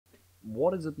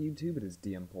What is up, YouTube? It is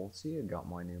DMPulse here. Got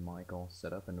my new mic all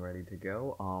set up and ready to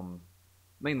go.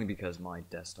 Mainly because my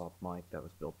desktop mic that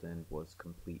was built in was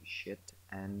complete shit,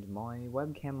 and my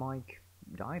webcam mic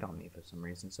died on me for some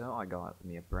reason, so I got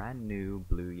me a brand new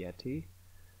Blue Yeti.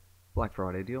 Black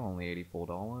Friday deal, only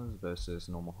 $84 versus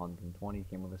normal 120.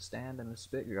 Came with a stand and a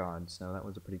spit guard, so that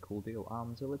was a pretty cool deal.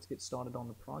 So let's get started on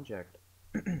the project.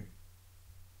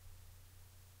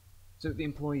 So the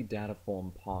employee data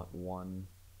form part 1.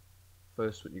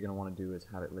 First, what you're going to want to do is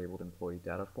have it labeled employee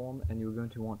data form, and you're going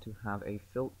to want to have a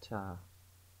filter.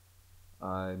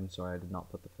 I'm sorry, I did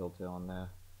not put the filter on there.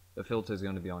 The filter is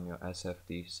going to be on your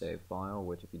sfdSaveFile,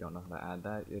 which if you don't know how to add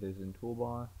that, it is in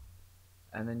toolbar.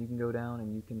 And then you can go down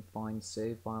and you can find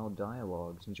save file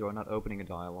dialog. Since you are not opening a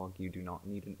dialog, you do not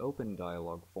need an open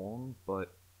dialog form,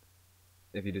 but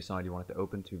if you decide you want it to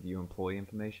open to view employee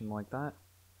information like that,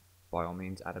 by all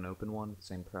means add an open one,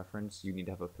 same preference. You need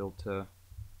to have a filter.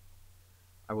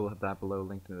 I will have that below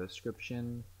linked in the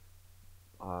description.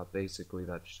 Basically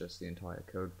that's just the entire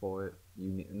code for it.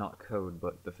 You need, not code,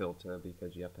 but the filter,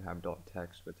 because you have to have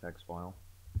 .text for text file.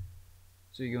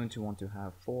 So you're going to want to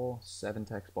have 7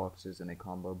 text boxes in a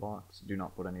combo box. Do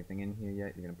not put anything in here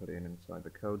yet, you're going to put it in inside the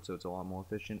code so it's a lot more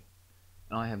efficient.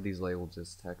 And I have these labeled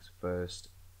as text first,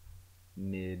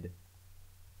 mid,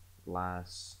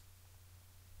 last,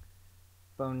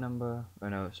 phone number, oh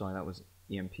no, sorry, that was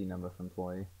EMP number for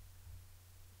employee,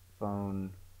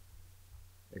 phone,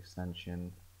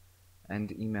 extension,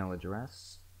 and email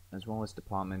address, as well as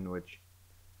department, which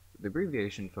the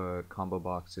abbreviation for combo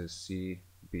box is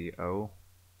CBO.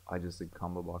 I just did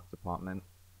combo box department,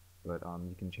 but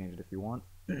you can change it if you want.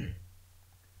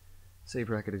 Save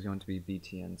record is going to be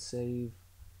btn save,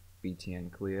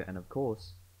 btn clear, and of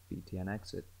course btn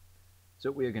exit. So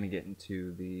we are going to get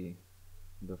into the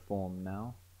form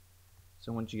now.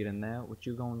 So once you get in there, what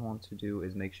you're going to want to do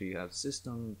is make sure you have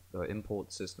system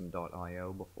import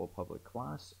system.io before public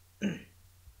class. You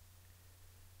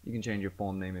can change your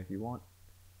form name if you want.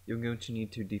 You're going to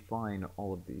need to define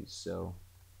all of these. So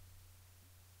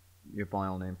your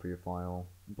file name for your file,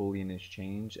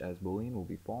 BlnisChanged as Boolean will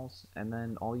be false, and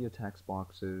then all your text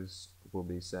boxes will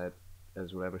be set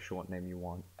as whatever short name you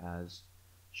want, as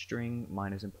string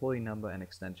minus employee number, and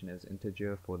extension as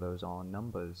integer for those are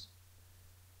numbers.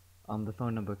 The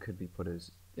phone number could be put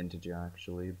as integer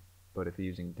actually, but if you're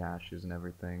using dashes and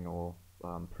everything, or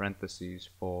parentheses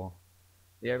for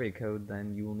the area code,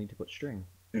 then you will need to put string.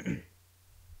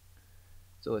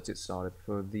 So let's get started.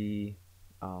 For the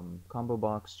combo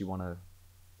box, you want to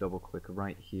double click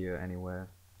right here anywhere,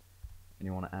 and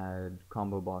you want to add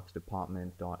combo box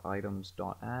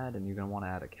department.items.add, and you're going to want to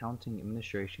add accounting,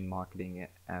 administration, marketing,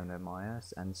 and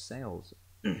MIS, and sales.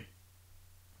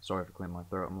 Sorry for clearing my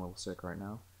throat, I'm a little sick right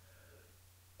now.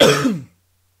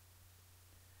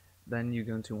 Then you're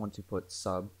going to want to put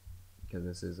sub, because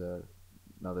this is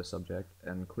another subject,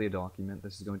 and clear document.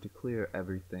 This is going to clear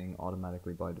everything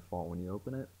automatically by default when you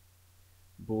open it.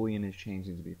 Boolean is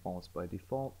changing to be false by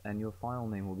default, and your file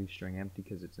name will be string empty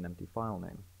because it's an empty file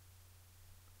name.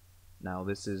 Now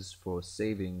this is for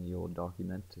saving your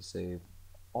document, to save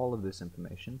all of this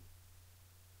information.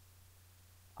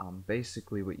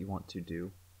 Basically what you want to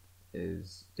do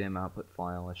is dim output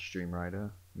file as stream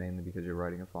writer, mainly because you're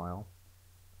writing a file,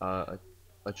 a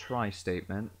try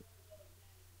statement,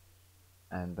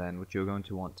 and then what you're going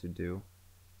to want to do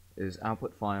is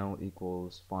output file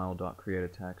equals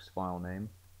file.createAtext file name.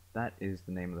 That is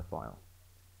the name of the file,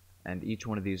 and each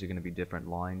one of these are going to be different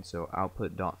lines, so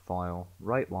output.file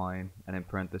right line, and in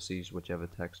parentheses whichever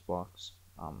text box.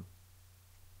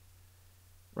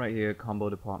 Right here, combo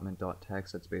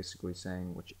department.text, that's basically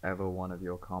saying whichever one of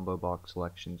your combo box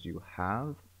selections you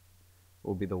have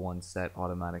will be the one set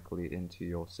automatically into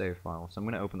your save file. So I'm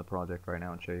going to open the project right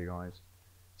now and show you guys.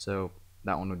 So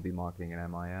that one would be marketing and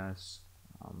MIS.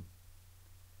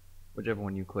 Whichever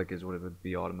one you click is what it would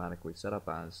be automatically set up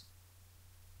as.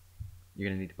 You're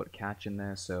going to need to put a catch in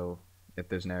there, so if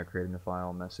there's an error creating the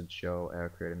file, message show error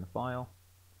creating the file.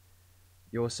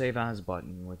 Your save as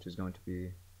button, which is going to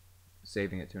be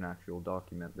saving it to an actual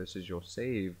document. This is your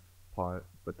save part,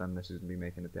 but then this is going to be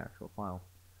making it the actual file.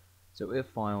 So if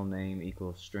file name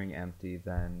equals string empty,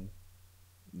 then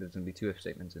there's going to be 2 if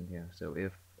statements in here. So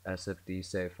if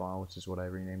sfdSaveFile, which is what I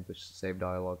renamed the save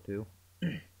dialog to.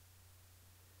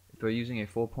 If you're using a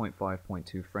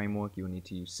 4.5.2 framework, you will need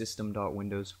to use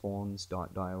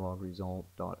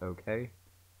system.windowsforms.dialogresult.ok.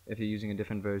 If you're using a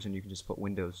different version, you can just put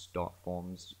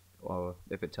windows.forms, or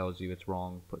if it tells you it's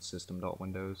wrong, put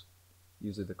system.windows.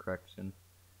 Usually the correction.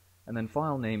 And then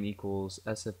file name equals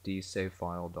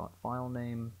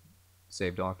sfdSaveFile.fileName,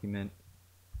 save document,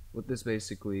 What this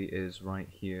basically is right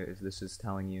here is this is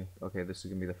telling you, okay, this is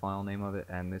going to be the file name of it,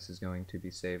 and this is going to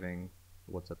be saving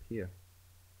what's up here.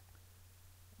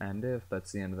 And if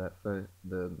that's the end of that,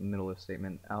 the middle of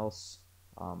statement, else,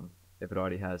 if it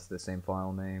already has the same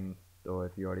file name, or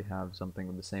if you already have something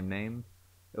with the same name,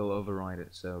 it'll override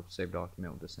it, so save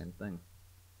document with the same thing.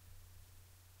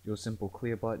 Your simple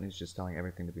clear button is just telling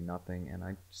everything to be nothing, and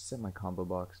I set my combo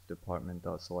box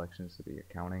department.selections to be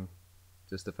accounting.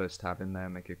 Just the first tab in there,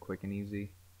 make it quick and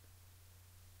easy.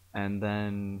 And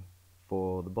then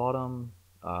for the bottom,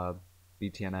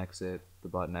 btn exit, the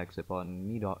button exit button,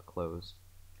 me.close.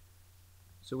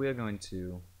 So we are going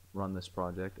to run this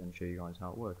project and show you guys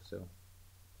how it works. So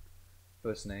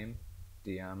first name,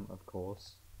 DM of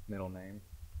course, middle name,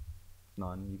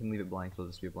 none. You can leave it blank, so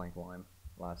it'll just be a blank line.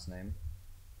 Last name,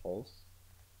 pulse,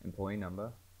 employee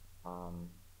number,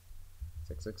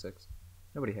 666.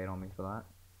 Nobody hate on me for that.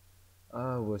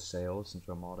 We're sales since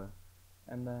we're modder.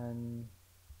 And then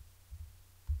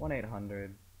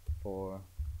 1-800 for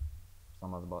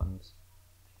some other buttons.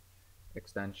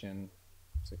 Extension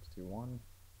 621.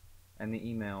 And the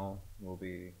email will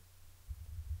be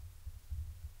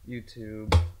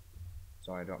YouTube.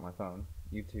 Sorry, I dropped my phone.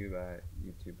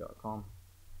 YouTube@youtube.com.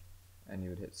 And you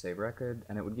would hit save record,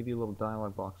 and it would give you a little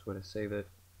dialog box where to save it.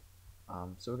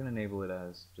 So we're going to enable it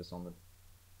as just on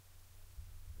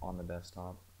the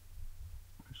desktop.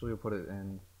 Actually, we'll put it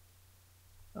in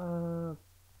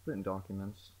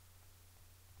documents.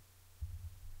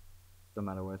 Don't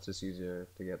matter where, it's just easier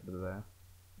to get to there.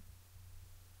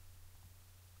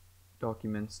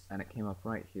 Documents, and it came up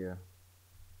right here.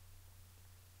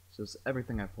 So it's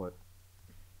everything I put.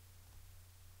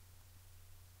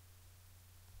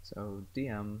 So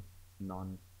DM,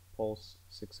 none, pulse,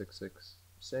 666,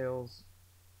 sales,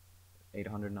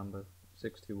 800 number,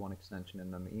 621 extension,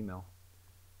 and then the email.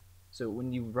 So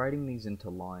when you're writing these into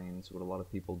lines, what a lot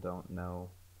of people don't know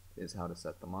is how to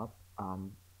set them up.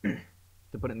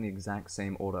 To put it in the exact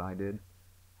same order I did,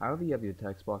 however you have your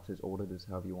text boxes ordered is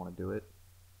however you want to do it.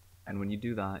 And when you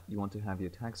do that, you want to have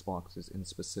your text boxes in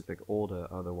specific order,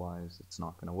 otherwise it's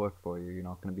not going to work for you. You're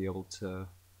not going to be able to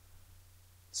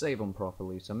save them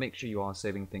properly. So make sure you are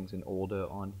saving things in order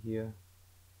on here,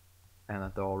 and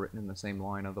that they're all written in the same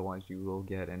line, otherwise you will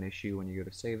get an issue when you go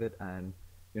to save it, and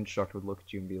your instructor would look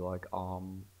at you and be like,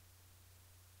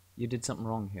 you did something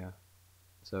wrong here.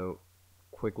 So,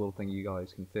 quick little thing you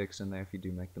guys can fix in there if you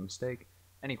do make the mistake.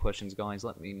 Any questions, guys,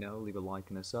 let me know. Leave a like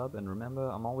and a sub, and remember,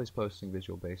 I'm always posting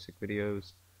Visual Basic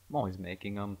videos. I'm always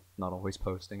making them, not always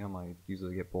posting them. I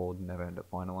usually get bored and never end up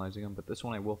finalizing them, but this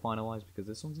one I will finalize because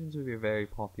this one seems to be a very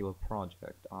popular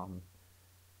project.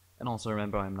 And also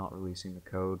remember, I'm not releasing the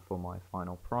code for my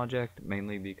final project,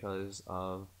 mainly because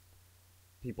of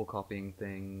people copying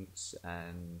things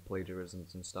and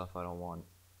plagiarisms and stuff. I don't want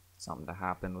something to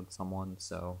happen with someone,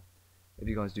 so if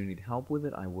you guys do need help with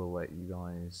it, I will let you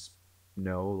guys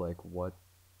know like what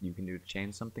you can do to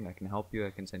change something. I can help you, I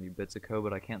can send you bits of code,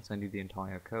 but I can't send you the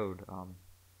entire code.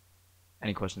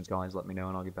 Any questions, guys, let me know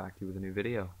and I'll get back to you with a new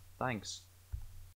video. Thanks.